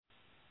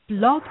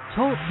Blog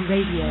Talk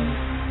Radio.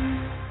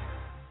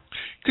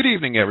 Good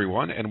evening,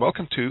 everyone, and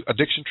welcome to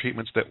Addiction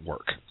Treatments That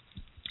Work.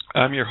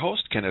 I'm your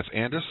host, Kenneth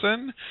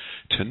Anderson.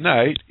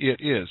 Tonight it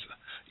is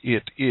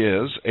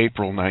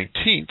April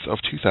 19th of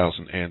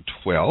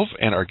 2012,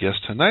 and our guest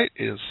tonight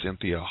is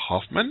Cynthia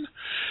Hoffman.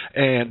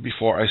 And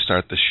before I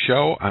start the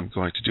show, I'm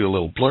going to do a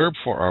little blurb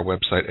for our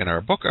website and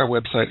our book. Our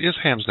website is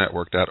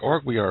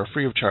hamsnetwork.org. We are a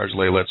free-of-charge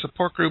lay-led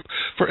support group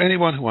for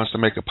anyone who wants to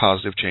make a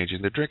positive change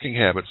in their drinking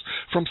habits,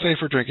 from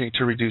safer drinking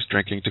to reduced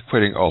drinking to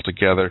quitting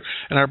altogether.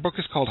 And our book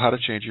is called How to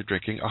Change Your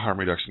Drinking, A Harm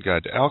Reduction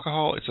Guide to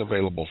Alcohol. It's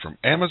available from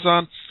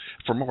Amazon.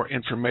 For more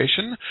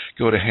information,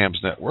 go to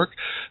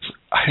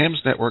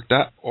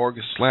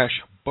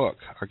hamsnetwork.org/book.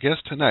 Our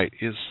guest tonight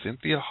is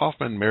Cynthia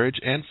Hoffman, marriage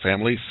and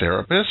family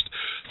therapist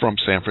from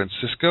San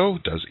Francisco,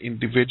 does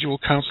individual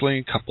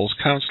counseling, couples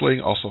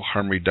counseling, also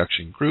harm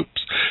reduction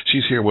groups.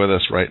 She's here with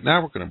us right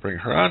now. We're going to bring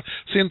her on.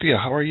 Cynthia,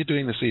 how are you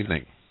doing this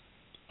evening?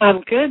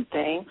 I'm good,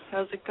 thanks.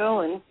 How's it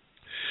going?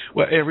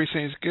 Well,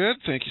 everything's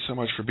good. Thank you so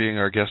much for being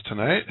our guest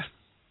tonight.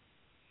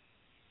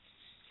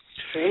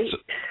 Great.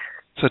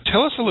 So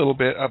tell us a little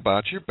bit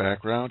about your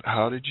background.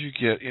 How did you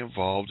get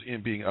involved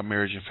in being a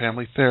marriage and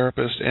family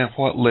therapist, and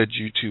what led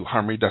you to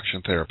harm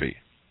reduction therapy?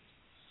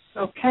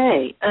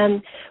 Okay.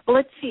 Well,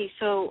 let's see.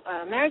 So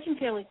marriage and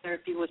family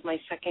therapy was my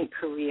second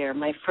career.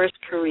 My first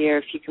career,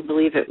 if you can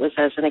believe it, was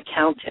as an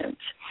accountant.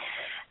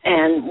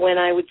 And when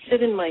I would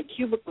sit in my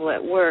cubicle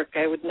at work,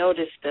 I would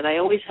notice that I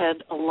always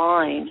had a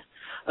line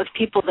of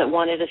people that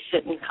wanted to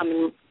sit and come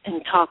in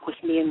and talk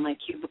with me in my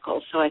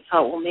cubicle. So I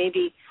thought, well,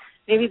 maybe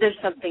there's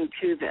something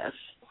to this.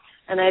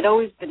 And I'd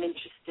always been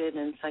interested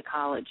in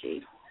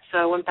psychology. So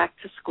I went back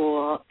to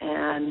school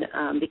and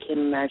became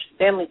a marriage and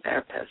family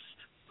therapist.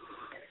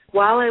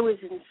 While I was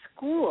in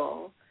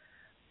school,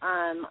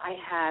 I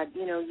had,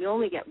 you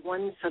only get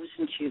one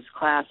substance use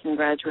class in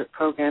graduate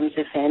programs,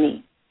 if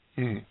any.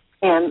 Mm.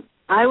 And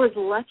I was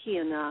lucky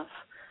enough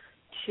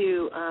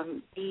to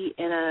be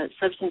in a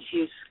substance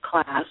use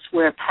class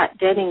where Pat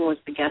Denning was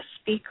the guest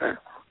speaker.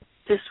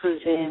 This was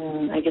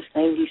in, I guess,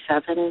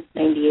 97,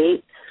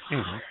 98.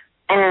 Mm-hmm.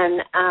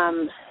 And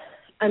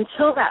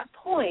until that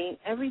point,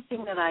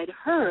 everything that I'd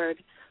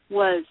heard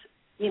was,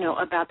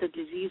 about the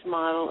disease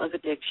model of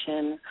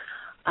addiction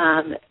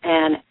and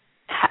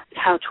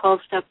how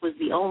 12-step was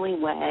the only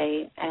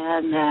way,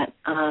 and that,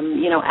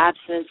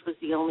 abstinence was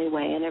the only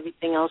way, and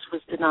everything else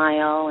was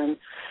denial and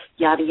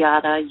yada,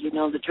 yada,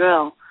 the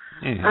drill.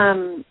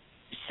 Mm-hmm.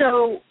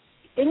 So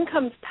in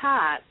comes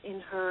Pat in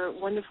her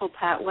wonderful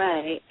Pat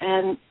way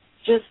and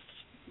just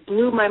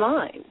blew my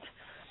mind,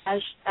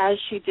 as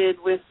she did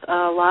with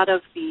a lot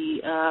of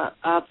the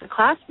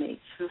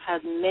classmates who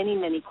had many,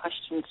 many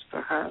questions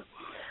for her.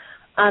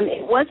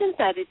 It wasn't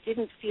that it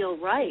didn't feel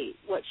right.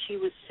 What she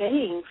was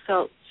saying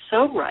felt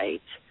so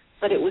right,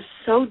 but it was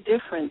so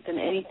different than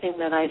anything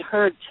that I'd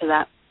heard to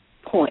that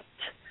point.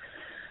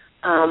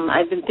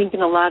 I've been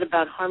thinking a lot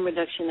about harm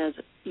reduction as,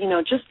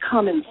 just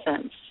common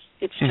sense.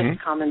 It's just mm-hmm.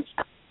 common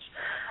sense.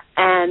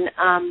 And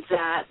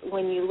that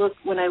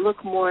when I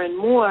look more and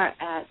more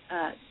at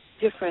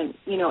different,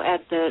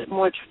 at the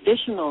more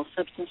traditional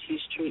substance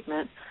use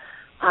treatment,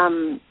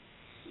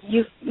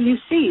 you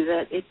see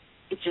that it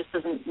just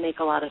doesn't make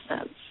a lot of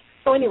sense.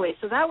 So anyway,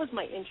 so that was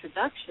my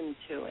introduction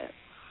to it.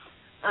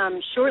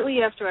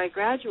 Shortly after I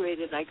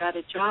graduated, I got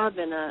a job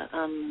in a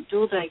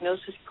dual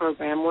diagnosis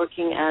program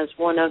working as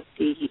one of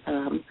the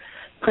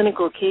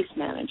clinical case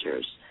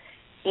managers.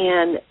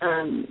 And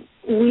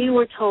we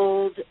were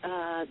told,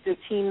 the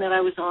team that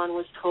I was on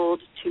was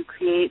told to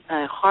create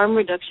a harm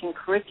reduction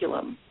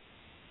curriculum.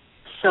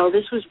 So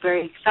this was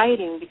very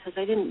exciting because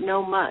I didn't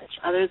know much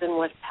other than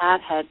what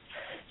Pat had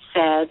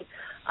said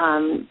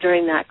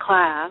during that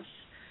class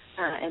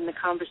and the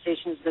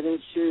conversations that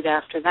ensued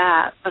after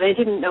that. But I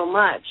didn't know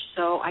much,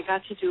 so I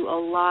got to do a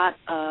lot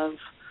of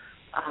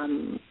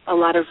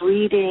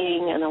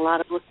reading and a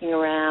lot of looking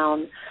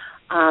around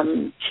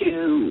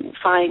to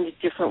find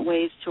different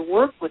ways to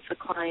work with the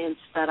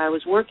clients that I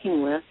was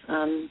working with.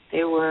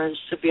 They were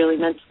severely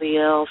mentally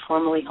ill,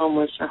 formerly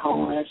homeless or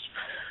homeless,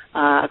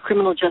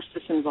 criminal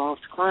justice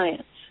involved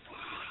clients.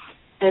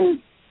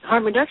 And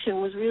harm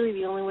reduction was really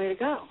the only way to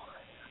go.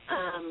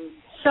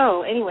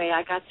 So anyway,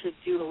 I got to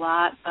do a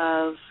lot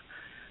of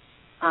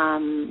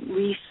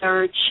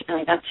research, and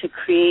I got to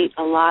create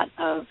a lot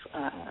of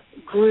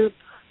group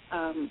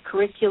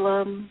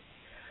curriculum.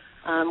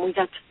 We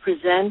got to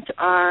present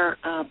our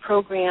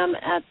program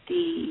at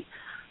the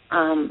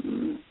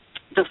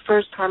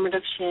first harm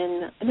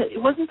reduction.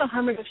 It wasn't the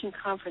harm reduction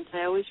conference.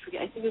 I always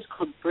forget. I think it was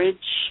called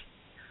Bridge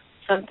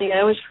something. I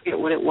always forget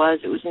what it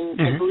was. It was in,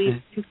 I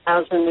believe,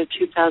 2000 or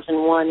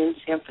 2001 in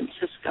San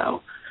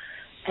Francisco.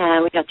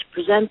 And we got to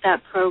present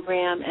that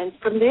program. And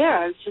from there,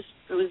 I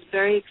was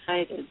very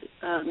excited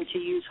to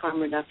use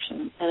harm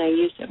reduction, and I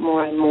used it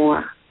more and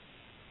more.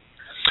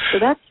 So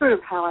that's sort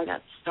of how I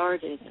got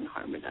started in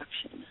harm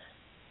reduction.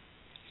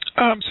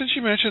 Since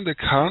you mentioned the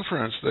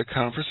conference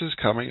is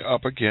coming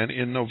up again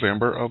in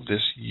November of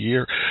this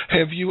year.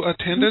 Have you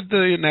attended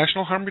the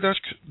National Harm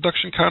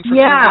Reduction Conference?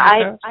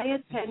 Yeah, I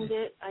attend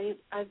it.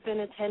 I've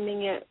been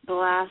attending it the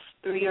last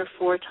 3 or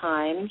 4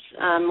 times.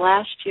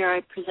 Last year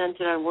I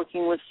presented on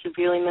working with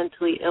severely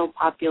mentally ill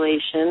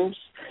populations.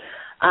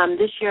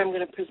 This year I'm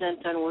going to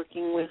present on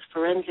working with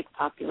forensic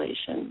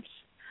populations,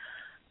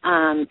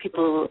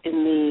 people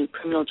in the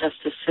criminal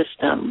justice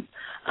system.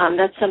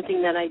 That's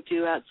something that I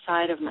do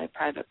outside of my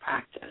private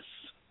practice.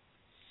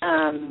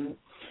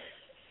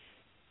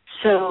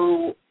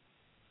 So,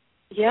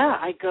 yeah,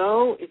 I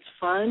go. It's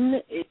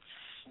fun. It's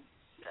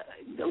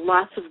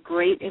lots of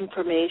great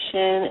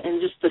information,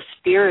 and just the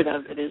spirit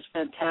of it is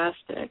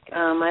fantastic.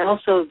 I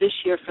also, this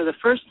year, for the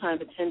first time,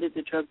 attended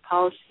the Drug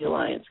Policy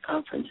Alliance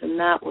conference, and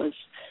that was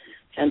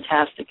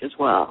fantastic as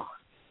well.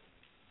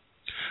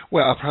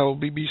 Well, I'll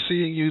probably be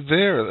seeing you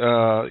there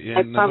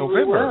in November. I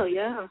probably will,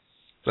 yeah.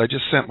 I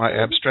just sent my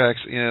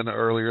abstracts in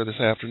earlier this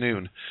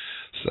afternoon.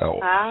 So,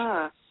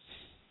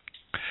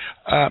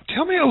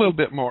 tell me a little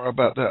bit more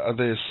about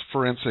this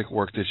forensic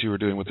work that you were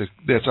doing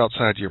that's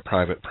outside your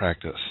private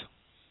practice.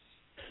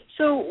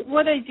 So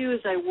what I do is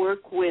I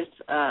work with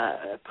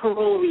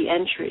parole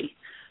reentry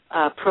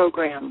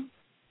program.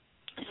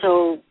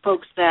 So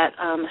folks that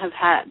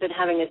have been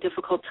having a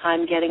difficult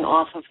time getting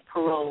off of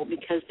parole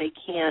because they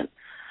can't,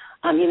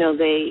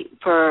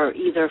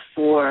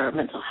 for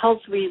mental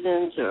health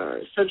reasons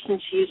or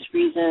substance use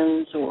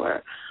reasons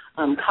or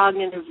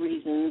cognitive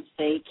reasons,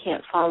 they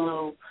can't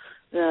follow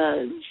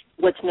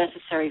what's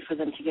necessary for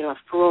them to get off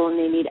parole, and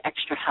they need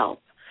extra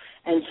help.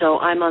 And so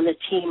I'm on the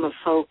team of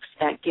folks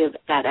that give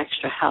that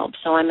extra help.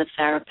 So I'm a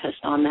therapist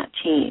on that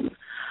team.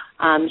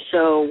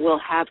 So we'll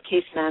have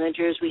case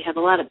managers. We have a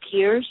lot of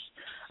peers,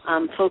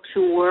 folks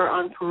who were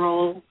on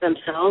parole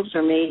themselves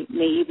or may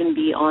even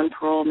be on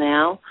parole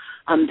now,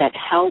 that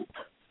help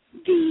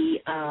the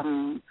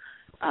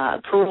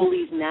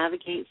parolees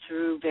navigate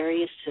through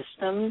various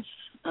systems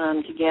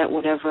to get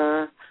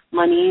whatever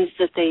monies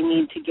that they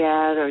need to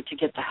get or to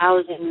get the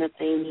housing that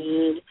they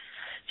need.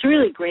 It's a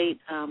really great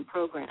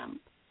program.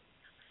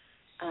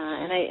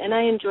 And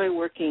I enjoy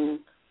working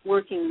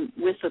with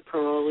the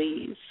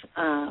parolees.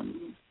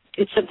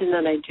 It's something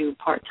that I do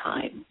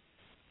part-time.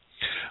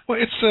 Well,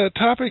 it's a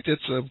topic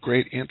that's of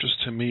great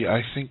interest to me.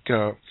 I think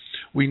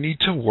we need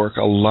to work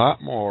a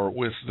lot more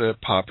with the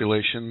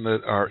population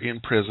that are in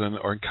prison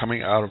or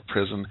coming out of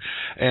prison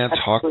and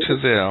talk to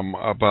them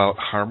about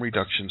harm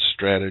reduction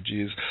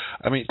strategies.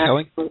 I mean,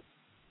 telling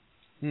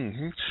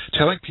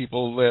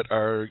people that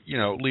are,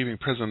 leaving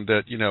prison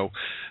that,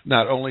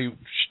 not only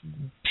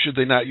should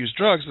they not use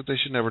drugs, but they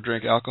should never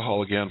drink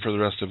alcohol again for the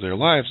rest of their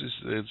lives.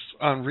 It's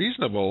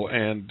unreasonable,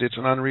 and it's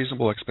an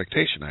unreasonable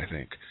expectation, I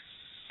think.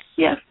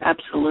 Yes,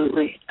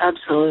 absolutely.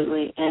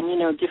 Absolutely. And,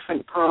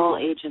 different parole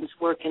agents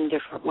work in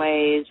different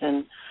ways,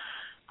 and,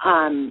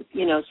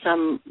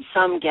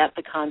 some get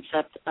the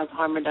concept of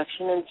harm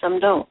reduction and some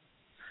don't.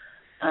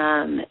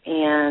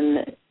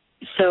 And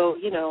so,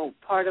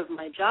 part of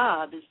my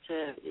job is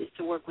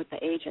to work with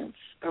the agents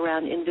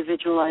around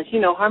individualized,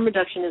 harm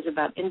reduction is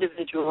about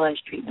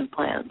individualized treatment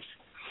plans.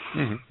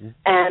 Mm-hmm.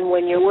 And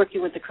when you're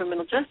working with the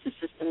criminal justice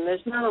system,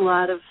 there's not a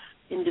lot of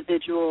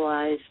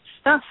individualized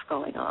stuff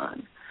going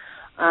on.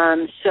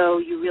 So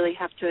you really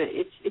have to,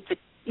 it's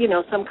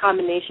some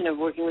combination of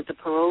working with the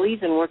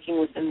parolees and working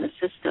within the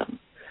system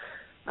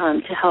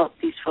to help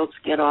these folks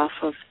get off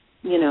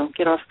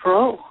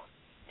parole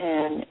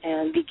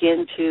and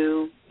begin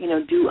to,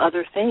 do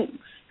other things.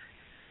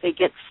 They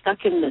get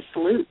stuck in this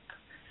loop,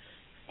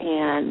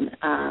 and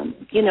and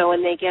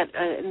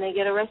they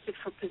get arrested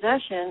for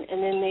possession,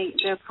 and then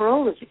their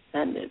parole is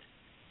extended.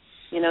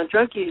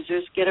 Drug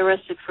users get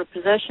arrested for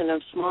possession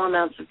of small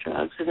amounts of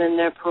drugs, and then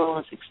their parole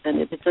is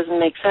extended. It doesn't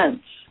make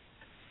sense.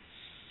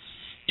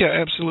 Yeah,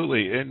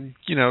 absolutely. And,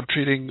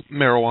 treating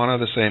marijuana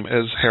the same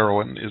as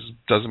heroin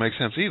doesn't make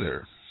sense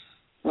either.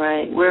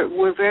 Right.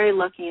 We're very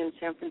lucky in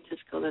San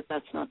Francisco that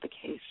that's not the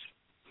case.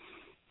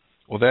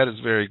 Well, that is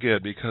very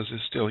good, because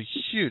it's still a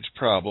huge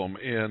problem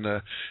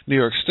in New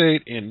York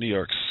State, in New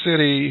York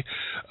City.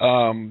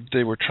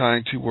 They were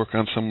trying to work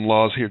on some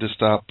laws here to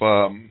stop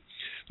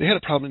they had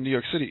a problem in New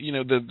York City.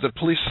 The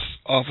police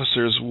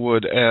officers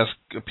would ask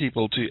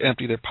people to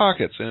empty their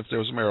pockets, and if there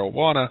was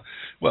marijuana,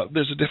 well,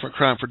 there's a different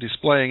crime for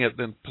displaying it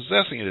than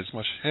possessing it. It's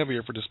much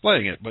heavier for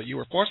displaying it, but you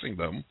were forcing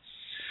them.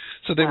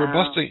 So they were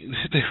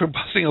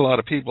busting a lot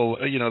of people,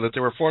 that they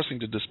were forcing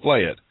to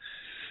display it.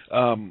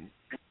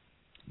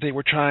 They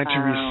were trying to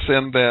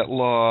rescind that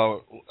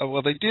law.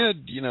 Well, they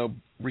did,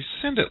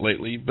 rescind it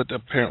lately, but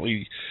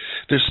apparently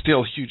there's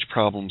still huge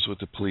problems with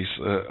the police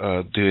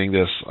doing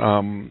this.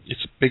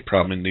 It's a big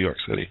problem in New York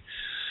City.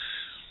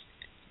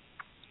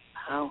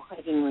 Oh, I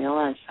didn't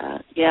realize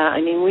that. Yeah,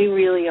 we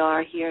really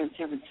are here in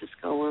San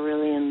Francisco. We're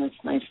really in this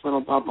nice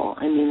little bubble.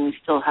 we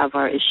still have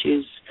our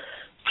issues,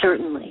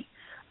 certainly.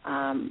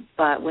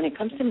 But when it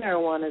comes to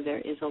marijuana, there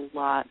is a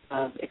lot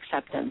of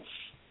acceptance,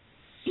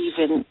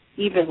 even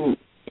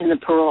in the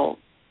parole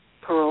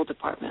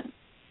department.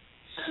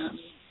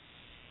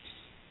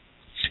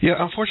 Yeah,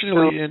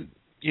 unfortunately,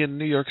 in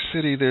New York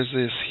City, there's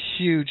this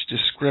huge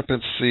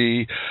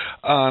discrepancy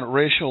on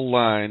racial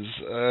lines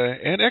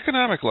and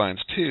economic lines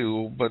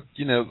too. But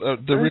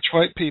the rich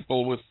white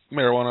people with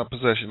marijuana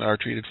possession are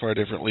treated far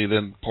differently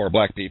than poor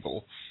black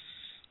people.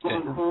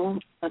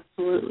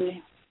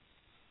 Absolutely.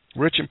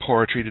 Rich and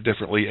poor are treated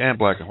differently, and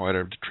black and white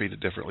are treated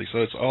differently. So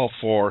it's all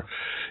four,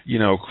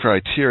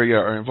 criteria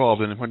are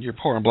involved. And when you're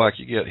poor and black,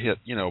 you get hit,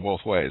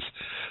 both ways.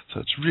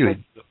 So it's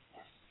really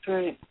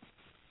right.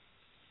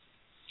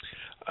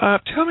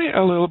 Tell me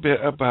a little bit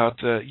about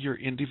your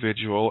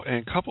individual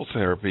and couple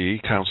therapy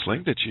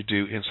counseling that you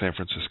do in San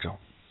Francisco.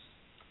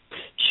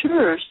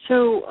 Sure.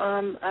 So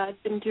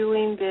I've been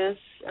doing this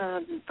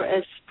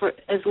for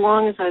as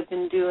long as I've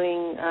been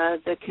doing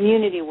the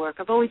community work.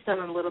 I've always done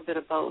a little bit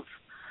of both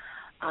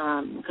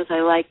because I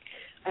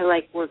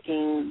like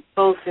working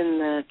both in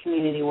the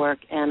community work,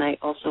 and I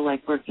also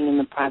like working in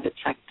the private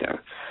sector.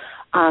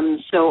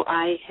 So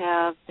I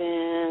have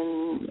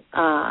been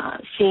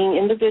seeing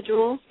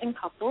individuals and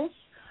couples.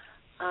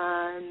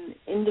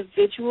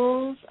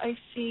 Individuals I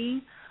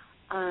see,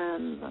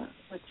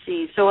 let's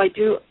see, so I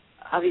do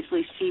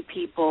obviously see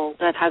people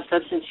that have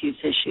substance use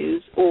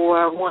issues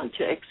or want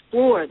to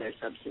explore their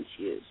substance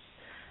use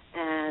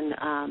and,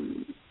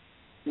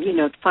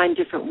 find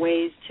different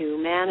ways to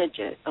manage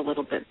it a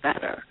little bit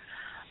better.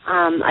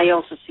 I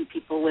also see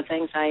people with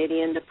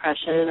anxiety and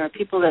depression or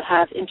people that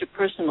have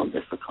interpersonal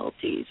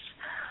difficulties,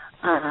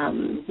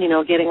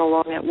 getting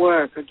along at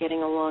work or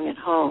getting along at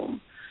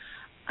home.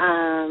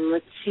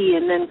 Let's see,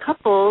 and then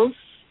couples,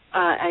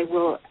 I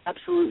will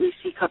absolutely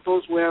see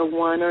couples where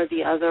one or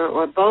the other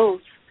or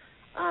both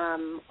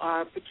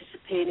are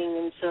participating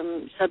in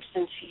some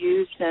substance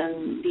use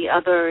and the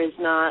other is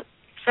not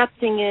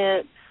accepting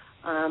it,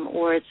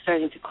 or it's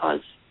starting to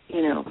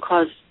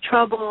cause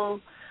trouble.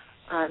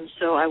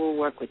 So I will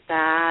work with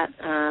that.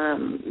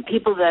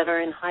 People that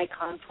are in high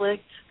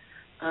conflict,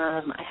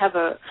 I have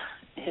a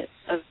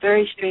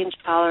very strange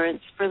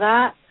tolerance for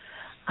that.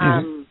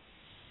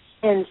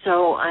 And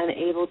so I'm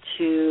able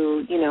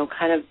to,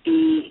 kind of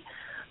be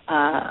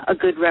a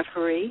good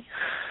referee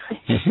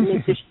in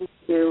addition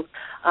to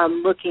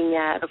looking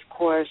at, of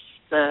course,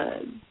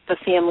 the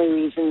family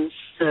reasons,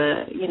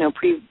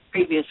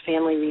 previous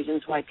family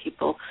reasons why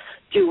people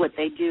do what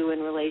they do in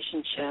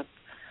relationship,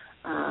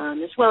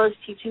 as well as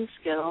teaching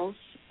skills,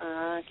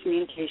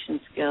 communication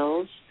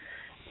skills.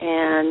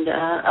 And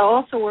I'll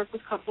also work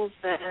with couples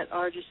that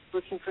are just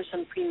looking for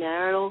some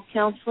premarital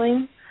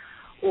counseling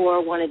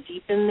or want to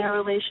deepen their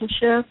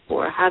relationship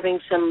or having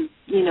some,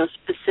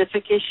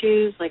 specific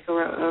issues like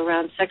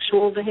around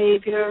sexual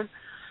behavior.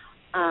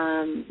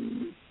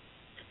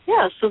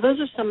 So those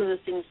are some of the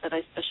things that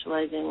I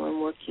specialize in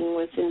when working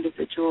with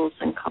individuals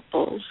and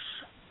couples.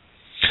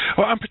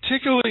 Well, I'm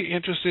particularly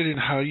interested in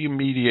how you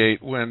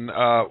mediate when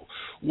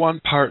one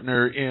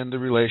partner in the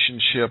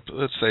relationship,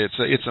 let's say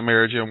it's a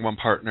marriage and one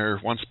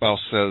spouse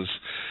says,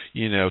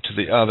 to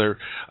the other,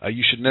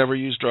 you should never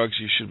use drugs,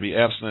 you should be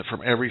abstinent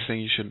from everything,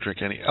 you shouldn't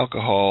drink any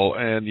alcohol,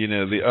 and,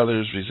 the other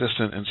is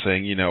resistant and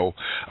saying,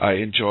 I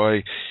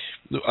enjoy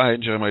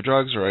my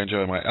drugs or I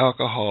enjoy my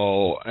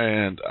alcohol,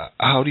 and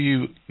how do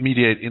you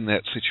mediate in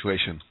that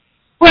situation?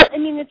 Well,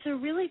 it's a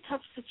really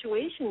tough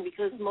situation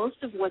because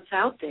most of what's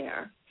out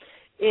there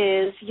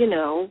is,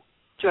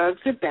 drugs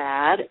are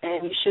bad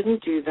and you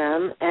shouldn't do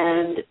them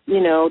and,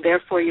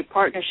 therefore your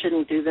partner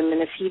shouldn't do them,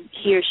 and if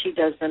he or she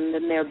does them,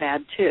 then they're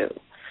bad too.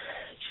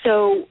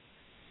 So,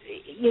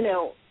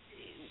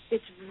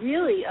 it's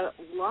really a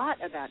lot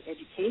about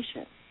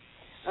education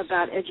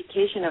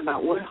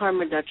about what harm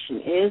reduction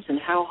is and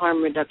how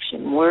harm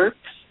reduction works,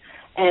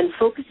 and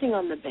focusing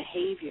on the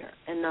behavior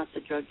and not the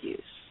drug use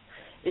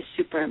is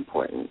super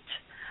important.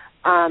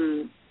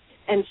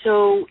 And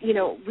so,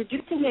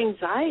 reducing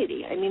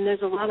anxiety,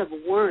 there's a lot of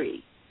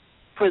worry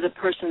for the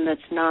person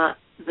that's not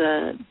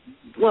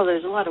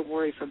there's a lot of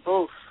worry for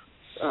both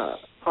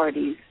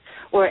parties.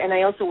 And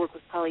I also work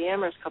with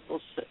polyamorous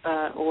couples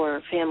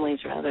or families,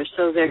 rather,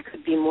 so there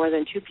could be more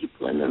than two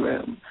people in the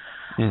room.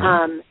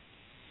 Mm-hmm.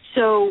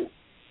 So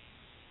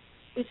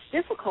it's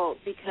difficult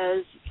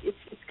because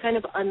it's kind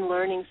of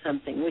unlearning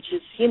something, which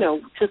is,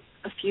 took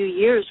a few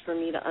years for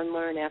me to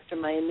unlearn after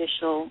my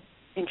initial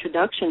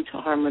introduction to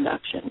harm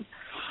reduction.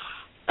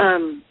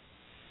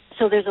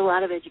 So there's a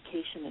lot of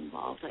education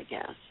involved, I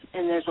guess,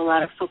 and there's a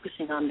lot of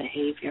focusing on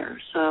behavior.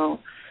 So,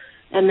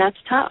 and that's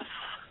tough.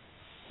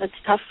 That's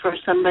tough for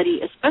somebody,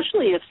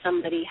 especially if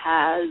somebody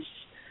has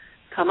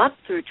come up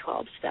through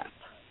 12-step.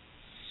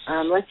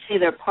 Let's say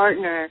their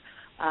partner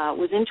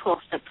was in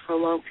 12-step for a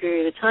long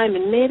period of time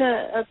and made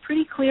a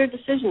pretty clear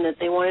decision that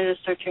they wanted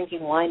to start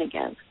drinking wine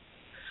again,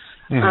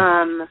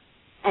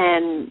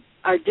 and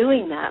are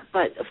doing that.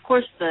 But of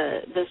course,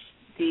 the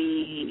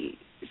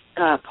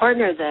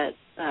partner that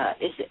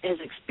has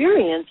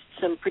experienced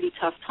some pretty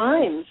tough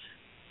times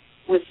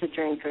with the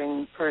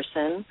drinking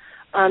person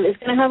is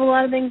going to have a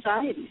lot of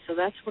anxiety. So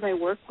that's what I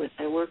work with.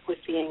 I work with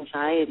the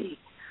anxiety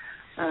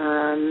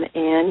and,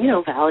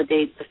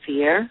 validate the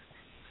fear.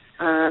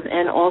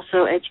 and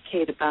also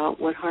educate about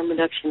what harm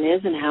reduction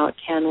is and how it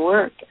can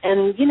work.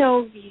 And,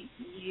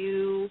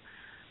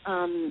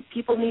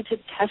 people need to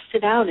test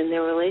it out in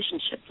their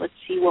relationship. Let's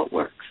see what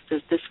works.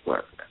 Does this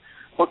work?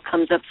 What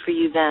comes up for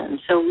you then?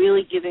 So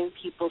really giving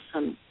people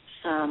some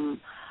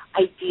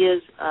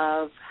ideas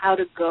of how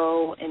to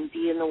go and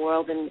be in the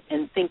world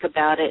and think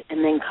about it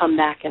and then come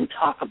back and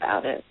talk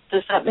about it.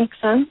 Does that make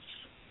sense?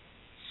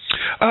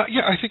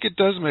 Yeah, I think it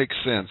does make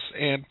sense.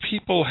 And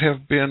people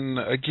have been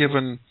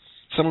given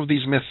some of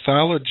these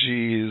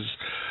mythologies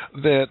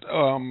that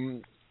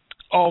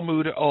all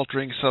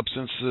mood-altering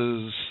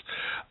substances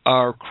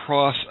are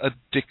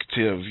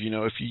cross-addictive.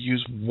 If you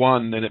use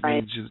one, then it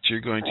means that you're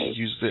going to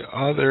use the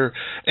other.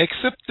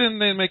 Except then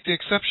they make the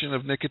exception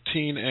of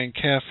nicotine and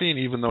caffeine,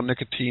 even though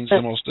nicotine's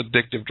the most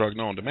addictive drug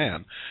known to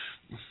man.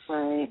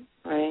 Right.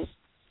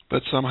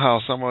 But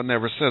somehow someone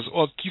never says,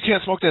 well, you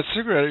can't smoke that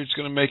cigarette, it's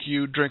going to make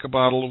you drink a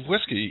bottle of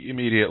whiskey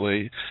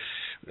immediately.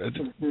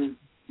 Mm-hmm.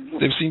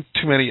 They've seen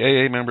too many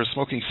AA members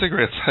smoking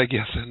cigarettes, I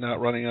guess, and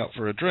not running out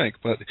for a drink.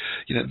 But,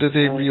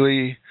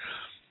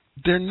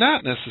 they're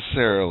not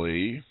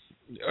necessarily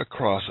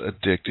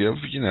cross-addictive.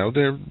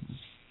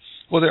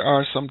 There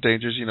are some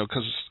dangers,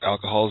 because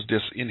alcohol is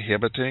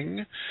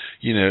disinhibiting.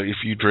 If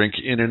you drink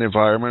in an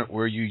environment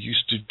where you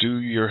used to do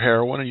your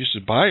heroin and used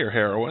to buy your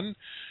heroin,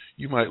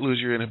 you might lose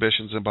your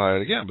inhibitions and buy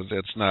it again. But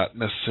that's not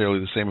necessarily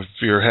the same if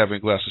you're having a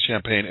glass of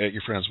champagne at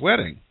your friend's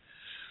wedding.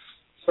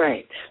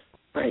 Right,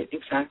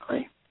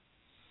 exactly.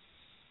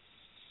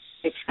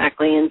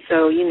 And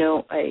so,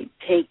 I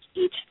take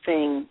each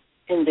thing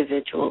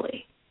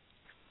individually.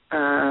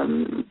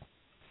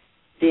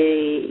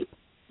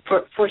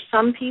 For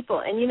some people,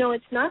 and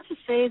it's not to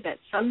say that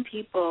some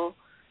people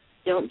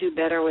don't do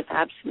better with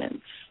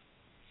abstinence.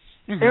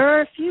 Mm-hmm. There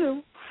are a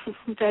few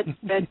that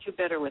do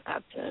better with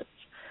abstinence.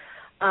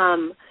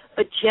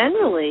 But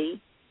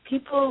generally,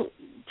 people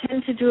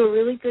tend to do a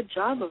really good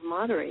job of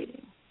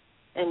moderating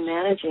and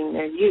managing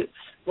their use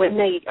when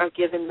they are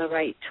given the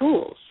right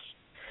tools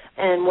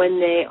and when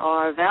they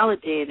are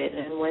validated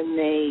and when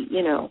they,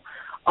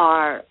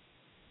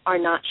 are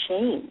not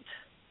shamed.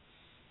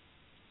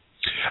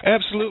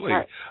 Absolutely.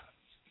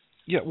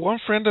 Yeah, one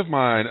friend of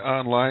mine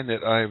online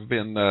that I've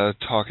been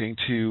talking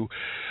to,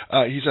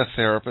 he's a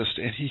therapist,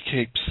 and he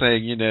keeps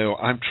saying,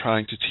 I'm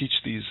trying to teach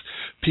these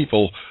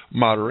people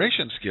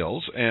moderation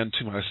skills, and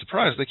to my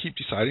surprise, they keep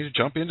deciding to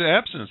jump into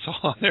abstinence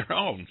all on their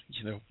own,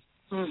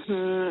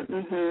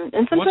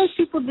 And sometimes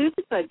people do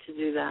decide to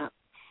do that.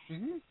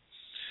 Mm-hmm.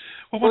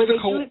 Well, or they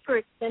do it for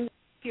extended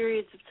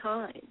periods of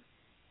time.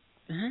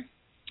 Mm-hmm.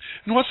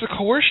 And once the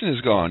coercion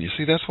is gone, you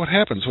see, that's what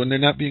happens when they're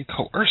not being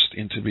coerced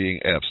into being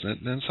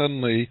abstinent. Then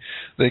suddenly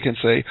they can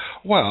say,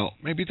 well,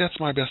 maybe that's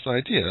my best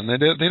idea. And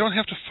they don't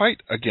have to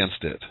fight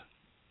against it.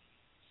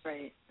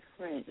 Right.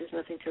 There's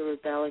nothing to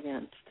rebel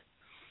against.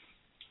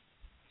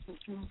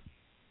 Mm-hmm.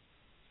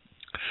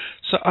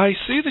 So I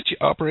see that you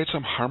operate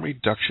some harm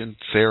reduction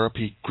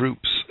therapy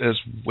groups as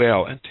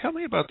well. And tell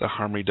me about the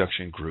harm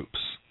reduction groups.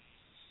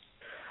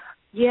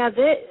 Yeah,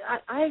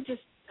 I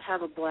just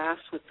have a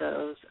blast with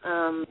those.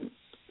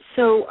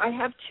 So I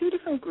have two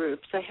different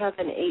groups. I have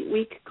an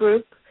 8-week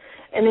group,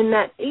 and in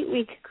that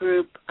 8-week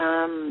group,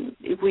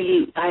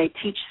 I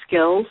teach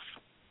skills.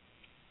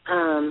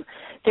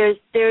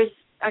 There's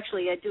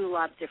actually, I do a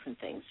lot of different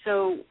things.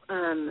 So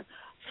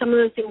some of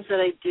the things that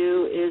I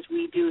do is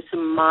we do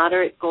some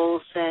moderate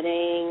goal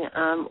setting.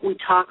 We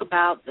talk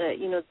about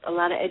a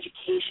lot of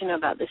education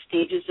about the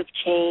stages of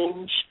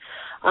change,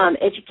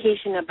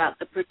 education about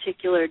the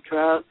particular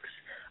drugs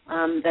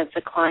that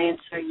the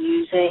clients are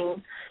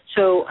using.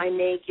 So I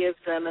may give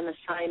them an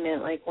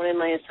assignment, like one of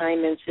my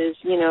assignments is,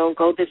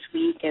 go this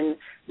week and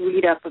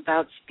read up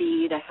about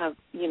speed. I have,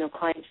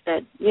 clients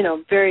that,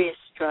 various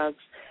drugs,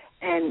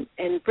 and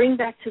bring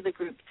back to the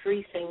group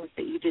 3 things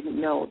that you didn't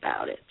know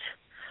about it.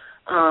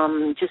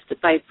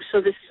 So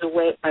this is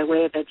by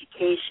way of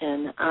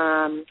education.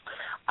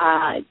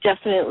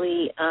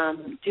 Definitely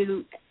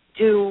do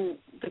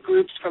the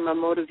groups from a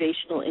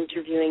motivational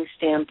interviewing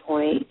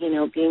standpoint,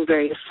 being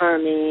very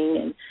affirming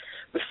and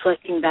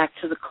reflecting back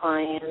to the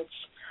clients.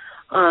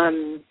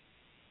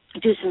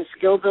 Do some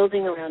skill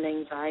building around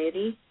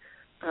anxiety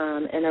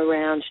and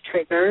around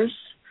triggers.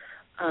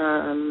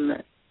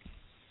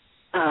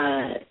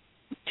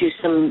 Do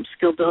some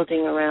skill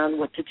building around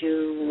what to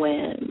do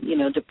when,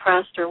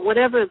 depressed or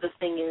whatever the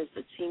thing is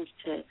that seems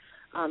to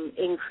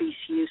increase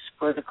use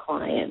for the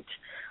client.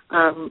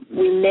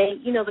 We may,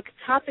 the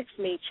topics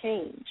may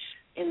change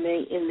in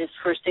this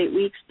first 8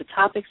 weeks. The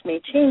topics may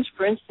change.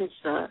 For instance,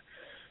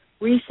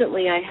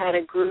 recently I had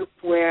a group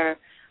where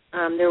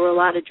there were a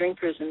lot of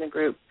drinkers in the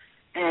group,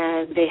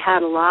 and they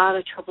had a lot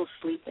of trouble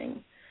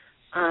sleeping.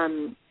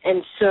 And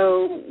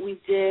so we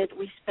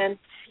spent,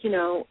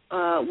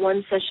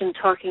 one session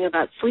talking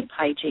about sleep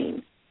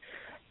hygiene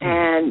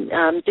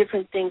and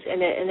different things,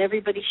 and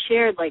everybody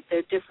shared,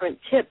 their different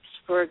tips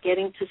for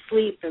getting to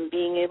sleep and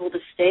being able to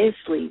stay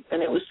asleep,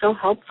 and it was so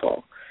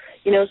helpful.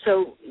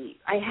 So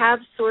I have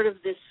sort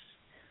of this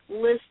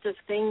list of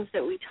things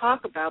that we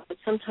talk about, but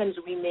sometimes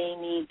we may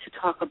need to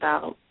talk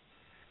about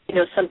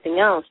something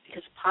else,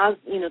 because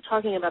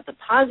talking about the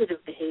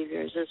positive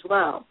behaviors as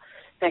well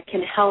that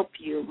can help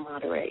you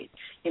moderate,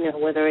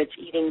 whether it's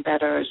eating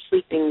better,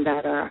 sleeping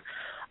better,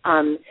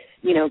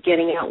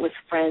 getting out with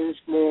friends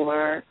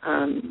more,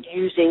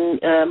 using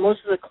most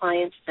of the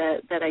clients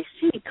that I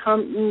see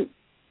come,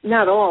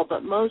 not all,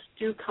 but most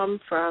do come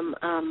from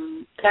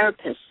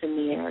therapists in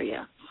the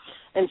area.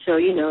 And so,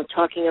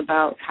 talking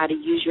about how to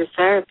use your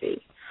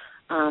therapy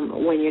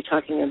when you're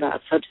talking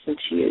about substance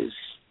use.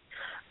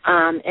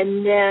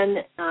 And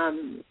then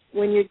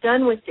when you're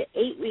done with the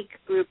 8-week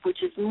group,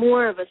 which is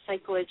more of a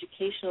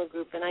psychoeducational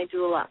group, and I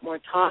do a lot more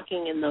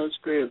talking in those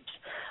groups,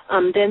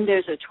 then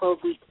there's a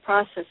 12-week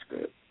process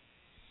group.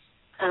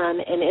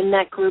 And in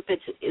that group,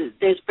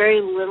 there's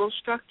very little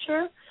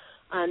structure.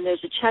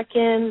 There's a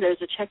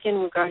check-in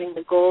regarding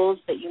the goals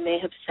that you may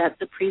have set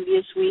the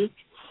previous week.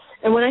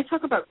 And when I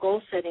talk about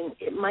goal setting,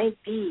 it might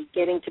be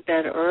getting to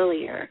bed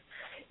earlier.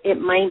 It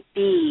might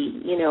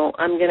be,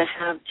 I'm going to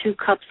have 2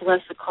 cups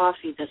less of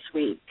coffee this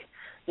week,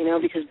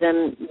 because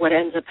then what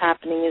ends up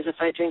happening is if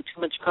I drink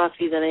too much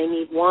coffee, then I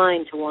need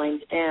wine to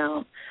wind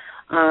down.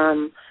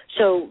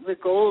 So the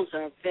goals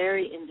are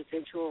very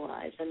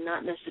individualized and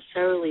not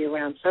necessarily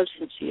around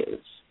substance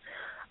use.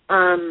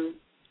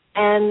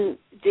 And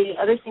the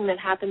other thing that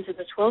happens in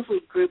the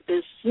 12-week group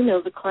is,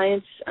 the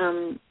clients,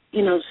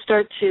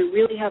 start to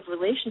really have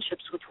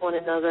relationships with one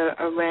another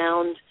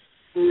around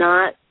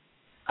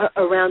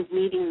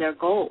meeting their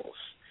goals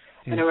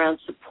and around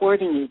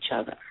supporting each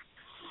other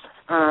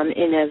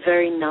in a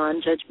very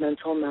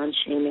non-judgmental,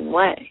 non-shaming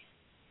way.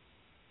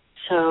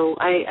 So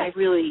I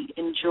really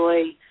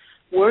enjoy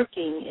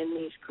working in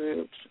these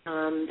groups.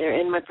 They're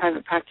in my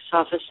private practice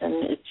office,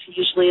 and it's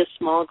usually a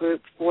small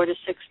group, 4 to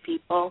 6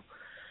 people.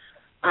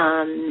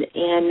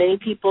 And many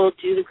people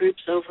do the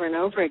groups over and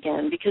over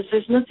again because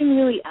there's nothing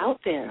really out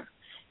there.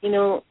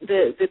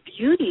 The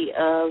beauty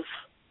of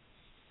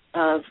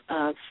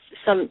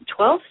some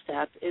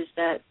 12-step is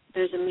that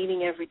there's a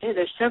meeting every day.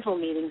 There's several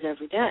meetings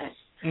every day.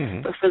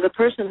 Mm-hmm. But for the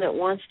person that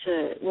wants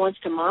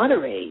to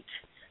moderate,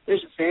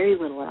 there's very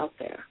little out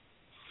there.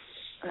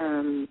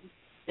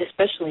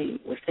 Especially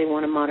if they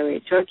want to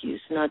moderate drug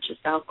use, not just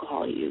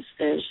alcohol use.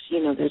 There's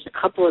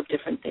a couple of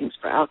different things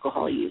for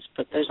alcohol use,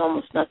 but there's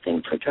almost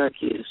nothing for drug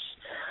use.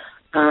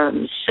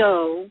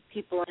 So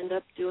people end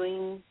up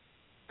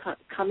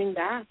coming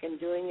back and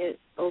doing it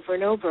over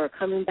and over, or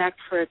coming back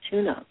for a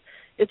tune-up.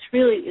 It's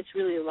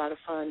really a lot of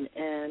fun,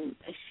 and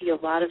I see a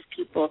lot of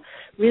people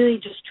really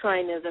just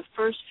the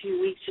first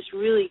few weeks, just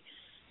really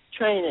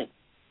trying to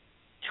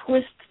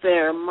twist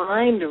their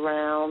mind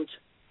around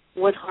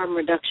what harm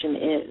reduction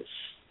is.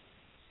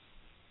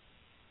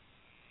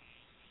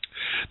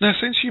 Now,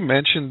 since you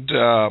mentioned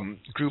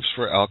groups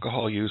for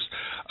alcohol use,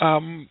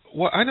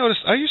 what I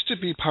noticed, I used to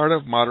be part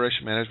of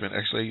Moderation Management.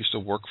 Actually, I used to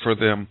work for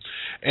them,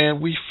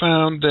 and we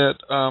found that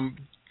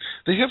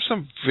they have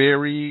some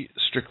very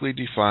strictly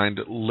defined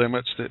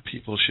limits that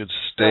people should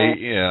stay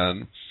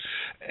in,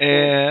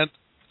 and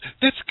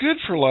that's good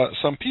for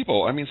some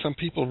people. I mean, some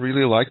people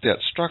really like that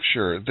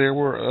structure. There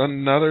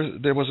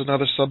was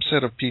another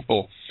subset of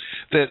people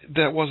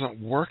that wasn't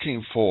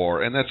working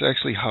for, and that's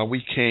actually how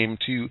we came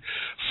to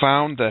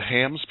found the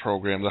HAMS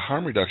program, the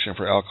Harm Reduction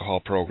for Alcohol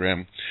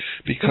program,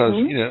 because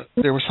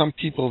there were some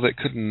people that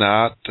could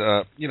not,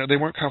 they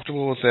weren't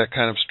comfortable with that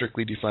kind of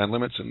strictly defined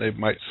limits, and they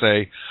might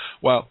say,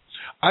 well,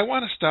 I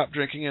want to stop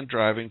drinking and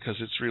driving because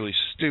it's really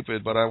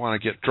stupid, but I want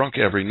to get drunk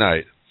every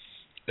night.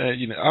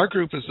 Our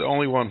group is the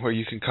only one where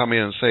you can come in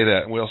and say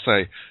that, and we'll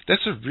say,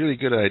 that's a really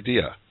good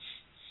idea.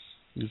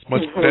 It's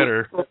much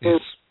better.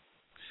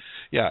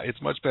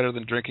 It's much better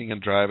than drinking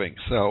and driving.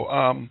 So,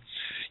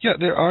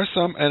 there are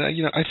some, and,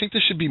 I think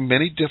there should be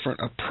many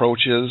different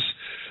approaches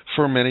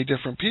for many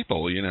different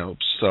people,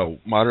 So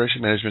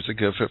moderation management is a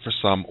good fit for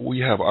some. We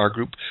have our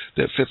group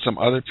that fits some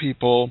other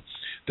people.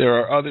 There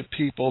are other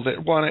people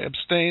that want to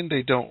abstain.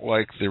 They don't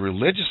like the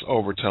religious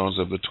overtones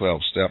of the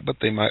 12-step, but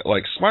they might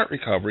like Smart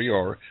Recovery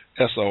or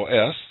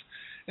SOS.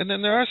 And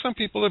then there are some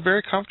people that are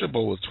very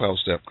comfortable with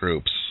 12-step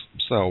groups.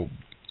 So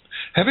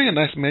having a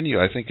nice menu,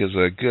 I think, is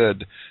a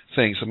good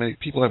thing. So many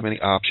people have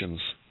many options.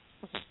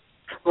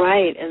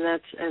 Right, and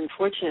that's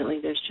unfortunately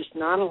there's just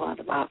not a lot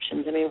of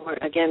options. I mean,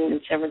 again,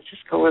 in San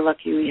Francisco, we're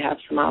lucky we have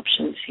some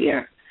options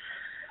here.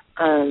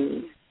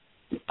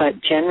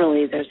 But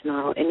generally, there's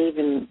not, and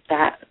even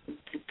that,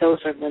 those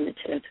are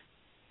limited.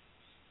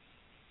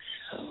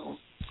 So.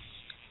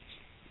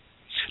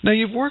 Now,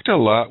 you've worked a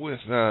lot with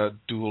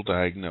dual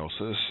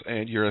diagnosis,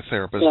 and you're a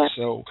therapist. Yes.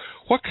 So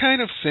what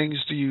kind of things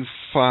do you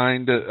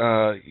find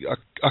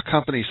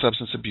accompany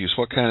substance abuse?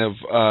 What kind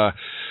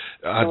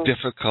of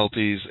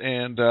difficulties,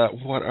 and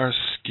what are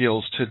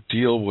skills to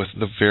deal with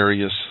the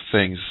various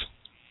things?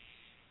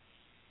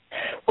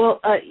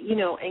 Well,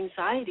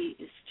 anxiety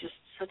is just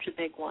such a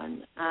big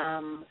one,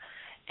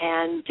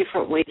 and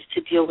different ways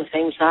to deal with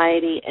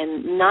anxiety,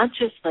 and not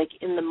just like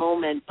in the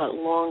moment, but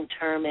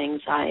long-term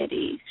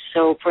anxiety.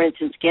 So, for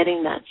instance,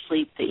 getting that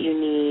sleep that you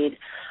need,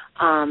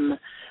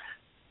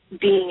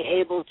 being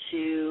able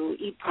to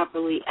eat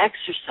properly,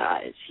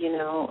 exercise,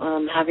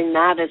 having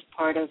that as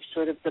part of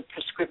sort of the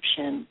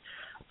prescription,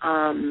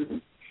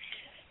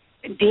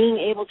 being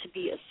able to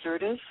be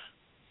assertive,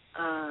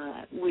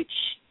 which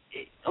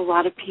a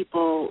lot of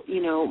people,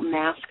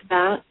 mask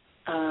that.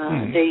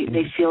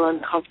 They feel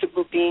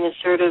uncomfortable being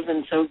assertive,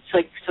 and so it's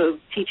like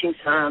teaching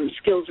some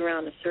skills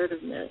around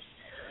assertiveness.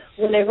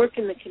 When I work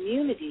in the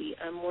community,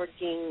 I'm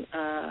working,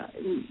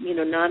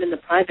 not in the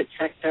private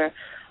sector.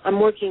 I'm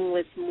working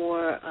with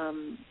more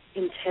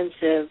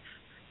intensively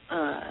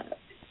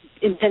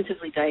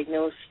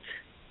diagnosed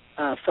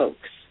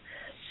folks.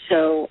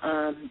 So,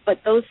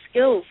 but those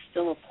skills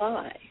still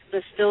apply.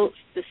 The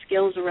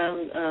skills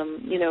around,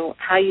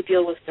 how you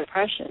deal with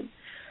depression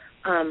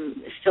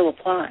still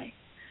apply.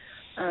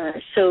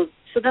 So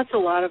that's a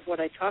lot of what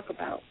I talk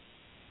about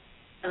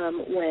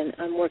when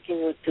I'm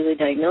working with dually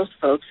diagnosed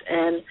folks.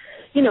 And,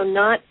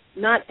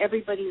 not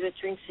everybody that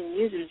drinks and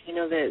uses,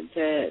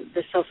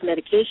 the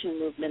self-medication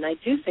movement. I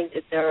do think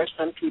that there are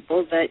some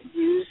people that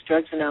use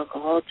drugs and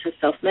alcohol to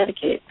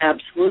self-medicate.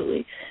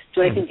 Absolutely.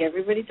 Do I think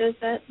everybody does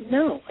that?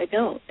 No, I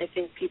don't. I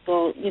think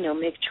people,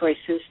 make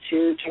choices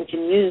to drink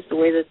and use the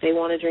way that they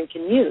want to drink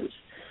and use.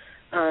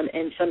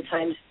 And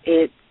sometimes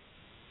it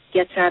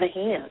gets out of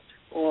hand,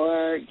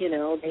 or,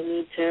 they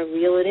need to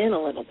reel it in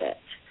a little bit.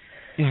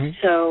 Mm-hmm.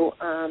 So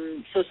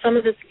some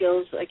of the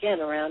skills, again,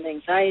 around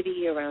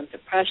anxiety, around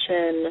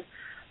depression,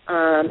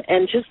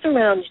 and just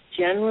around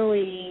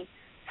generally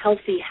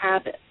healthy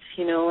habits,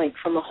 like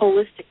from a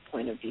holistic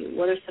point of view,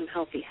 what are some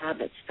healthy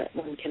habits that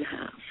one can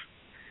have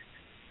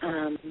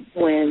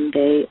when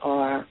they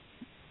are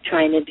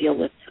trying to deal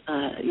with,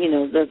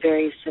 the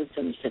various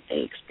symptoms that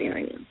they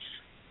experience.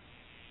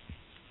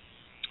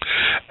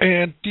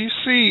 And do you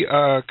see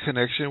a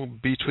connection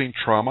between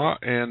trauma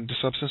and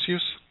substance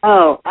use?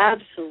 Oh,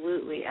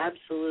 absolutely,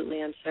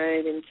 absolutely. I'm sorry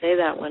I didn't say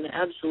that one.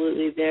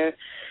 Absolutely,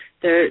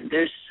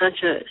 there's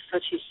such a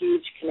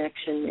huge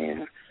connection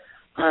there,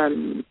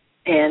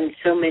 and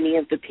so many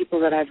of the people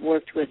that I've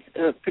worked with,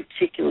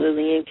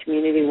 particularly in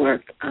community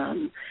work,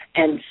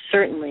 and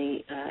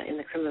certainly in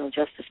the criminal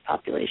justice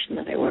population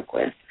that I work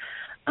with,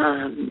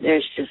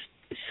 there's just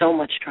so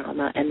much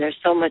trauma, and there's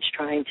so much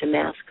trying to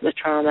mask the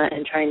trauma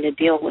and trying to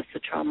deal with the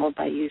trauma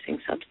by using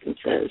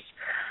substances.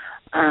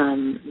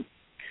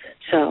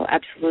 So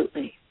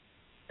absolutely,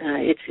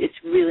 it's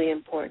really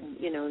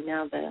important.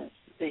 Now the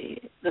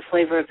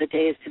flavor of the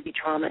day is to be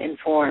trauma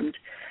informed,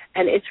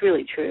 and it's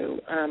really true.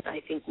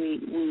 I think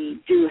we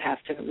do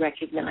have to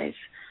recognize,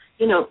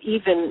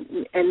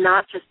 even, and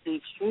not just the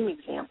extreme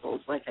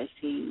examples like I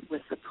see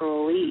with the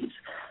parolees,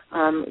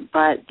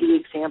 but the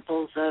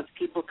examples of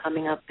people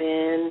coming up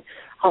in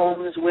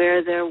homes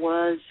where there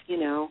was,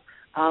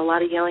 a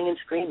lot of yelling and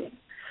screaming.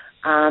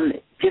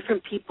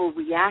 Different people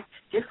react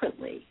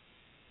differently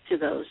to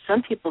those.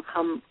 Some people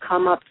come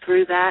up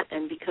through that,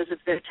 and because of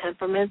their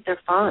temperament, they're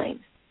fine.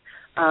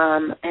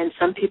 And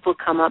some people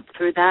come up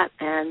through that,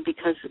 and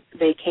because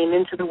they came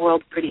into the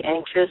world pretty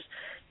anxious,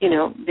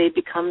 they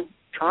become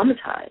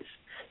traumatized.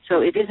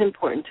 So it is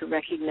important to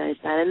recognize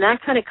that, and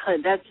that's an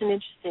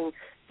interesting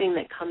thing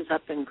that comes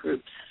up in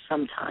groups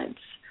sometimes.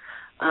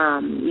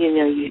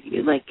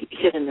 You like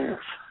hit a nerve,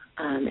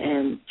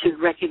 and to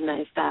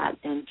recognize that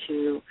and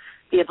to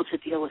be able to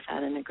deal with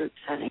that in a group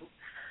setting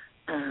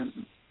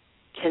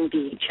can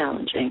be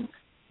challenging.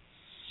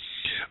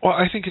 Well,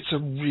 I think it's a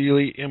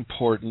really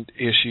important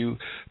issue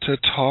to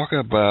talk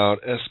about,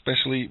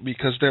 especially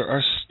because there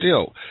are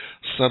still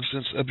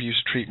substance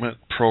abuse treatment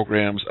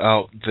programs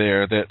out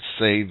there that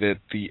say that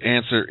the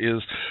answer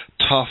is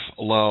tough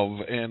love,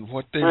 and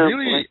what they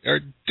really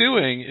are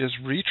doing is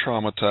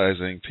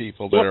re-traumatizing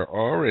people that are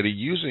already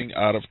using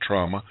out of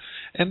trauma,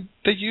 and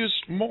they use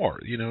more.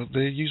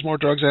 They use more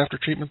drugs after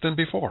treatment than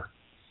before.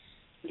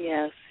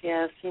 Yes.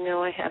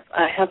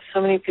 I have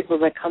so many people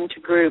that come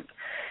to group,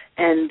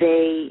 and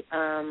they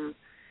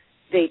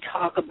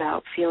talk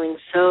about feeling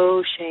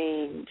so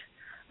shamed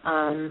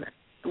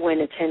when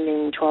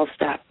attending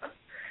 12-step,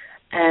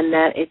 and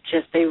that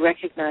they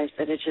recognize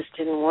that it just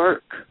didn't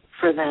work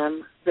for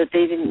them, that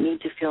they didn't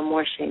need to feel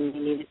more shame, they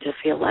needed to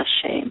feel less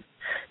shame,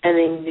 and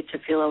they needed to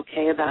feel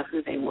okay about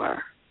who they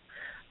were,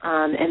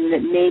 and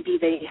that maybe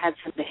they had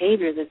some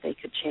behavior that they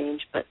could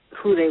change, but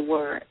who they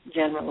were,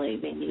 generally,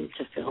 they needed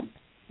to feel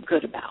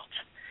good about.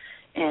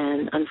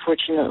 And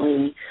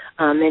unfortunately,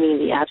 many of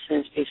the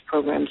abstinence-based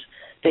programs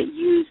that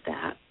use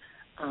that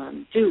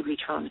do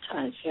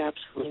re-traumatize. You're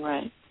absolutely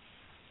right.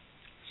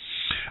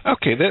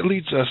 Okay, that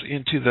leads us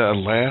into the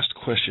last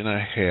question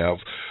I have,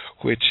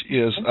 which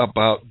is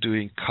about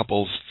doing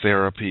couples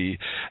therapy.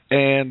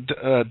 And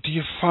do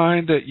you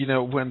find that,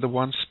 when the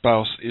one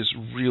spouse is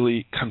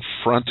really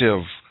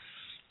confrontive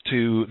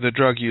to the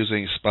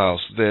drug-using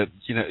spouse, that,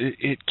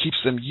 it keeps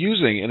them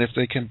using, and if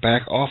they can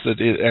back off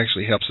it, it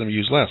actually helps them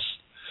use less?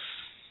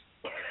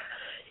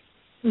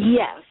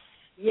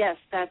 Yes,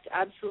 that's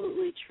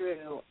absolutely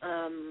true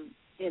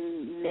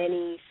in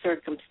many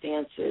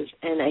circumstances.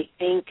 And I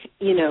think,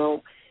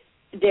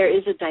 there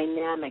is a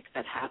dynamic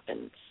that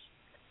happens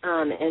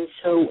And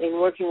so in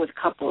working with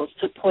couples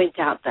to point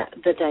out that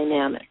the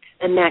dynamic,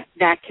 and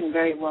that can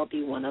very well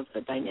be one of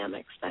the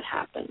dynamics that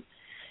happen,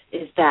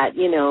 is that,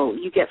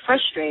 you get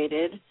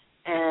frustrated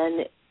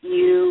and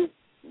you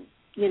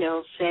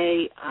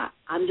say,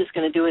 I'm just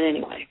going to do it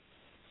anyway.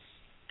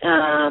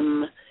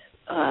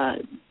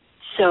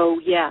 So,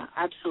 yeah,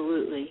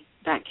 absolutely,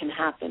 that can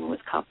happen with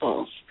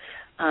couples.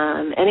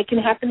 And it can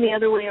happen the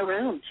other way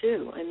around,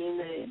 too. I mean,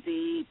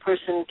 the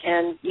person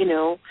can,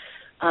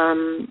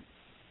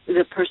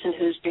 the person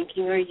who's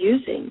drinking or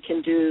using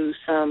can do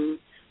some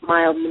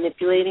mild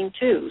manipulating,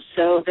 too.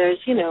 So there's,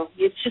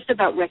 it's just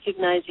about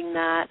recognizing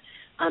that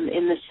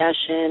in the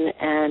session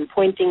and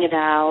pointing it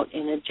out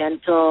in a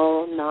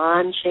gentle,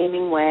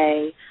 non-shaming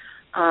way,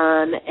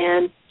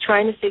 and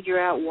trying to figure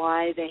out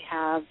why they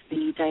have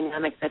the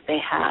dynamic that they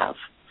have.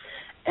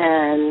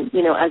 And,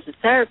 as a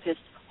therapist,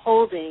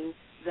 holding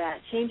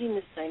that changing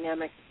this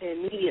dynamic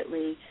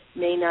immediately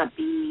may not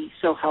be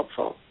so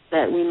helpful,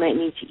 that we might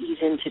need to ease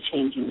into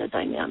changing the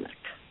dynamic.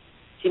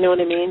 Do you know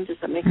what I mean? Does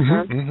that make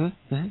sense?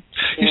 Mm-hmm, mm-hmm. Yeah.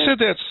 You said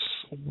that's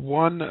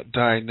one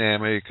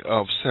dynamic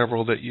of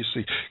several that you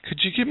see. Could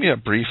you give me a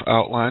brief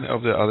outline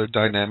of the other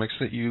dynamics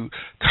that you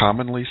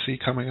commonly see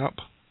coming up?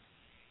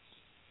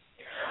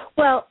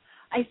 Well,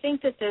 I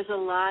think that there's a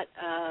lot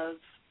of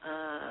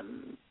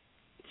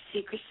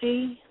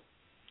secrecy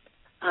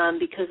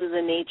because of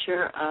the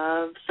nature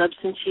of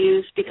substance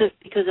use,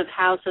 because of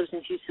how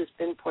substance use has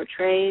been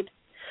portrayed.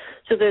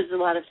 So there's a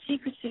lot of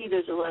secrecy,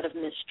 there's a lot of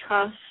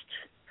mistrust.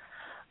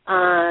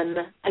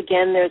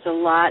 Again, there's a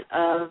lot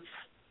of,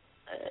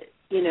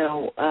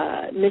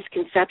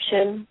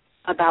 misconception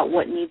about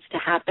what needs to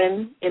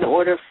happen in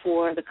order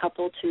for the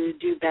couple to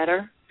do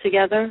better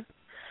together.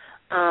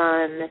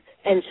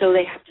 And so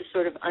they have to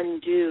sort of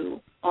undo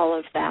all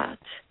of that.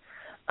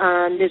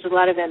 There's a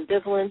lot of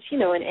ambivalence,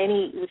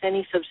 with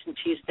any substance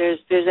use, there's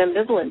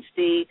ambivalence.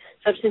 The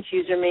substance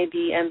user may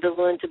be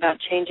ambivalent about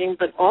changing,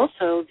 but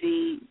also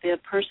the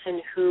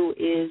person who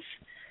is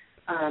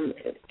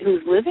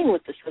who's living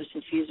with the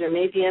substance user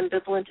may be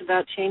ambivalent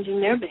about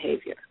changing their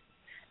behavior.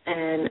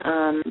 And,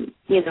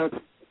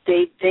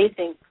 they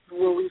think,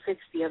 well, we fix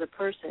the other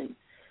person,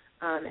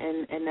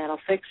 and that'll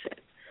fix it.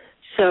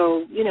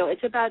 So,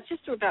 it's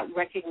about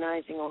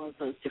recognizing all of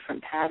those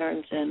different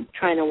patterns and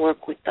trying to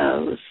work with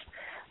those.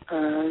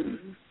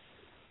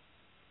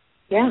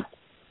 Yeah.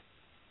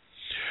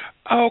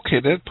 Okay,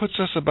 that puts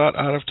us about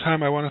out of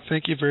time. I want to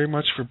thank you very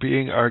much for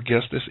being our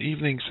guest this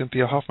evening,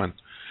 Cynthia Hoffman.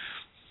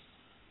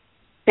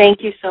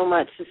 Thank you so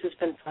much. This has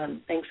been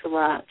fun. Thanks a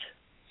lot.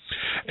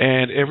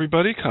 And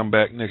everybody, come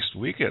back next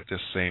week at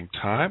this same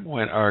time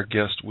when our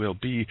guest will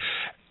be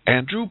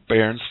Andrew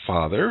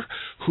Bairnsfather,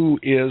 who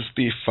is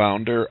the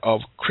founder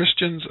of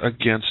Christians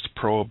Against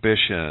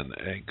Prohibition.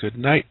 And good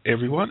night,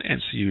 everyone,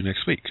 and see you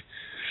next week.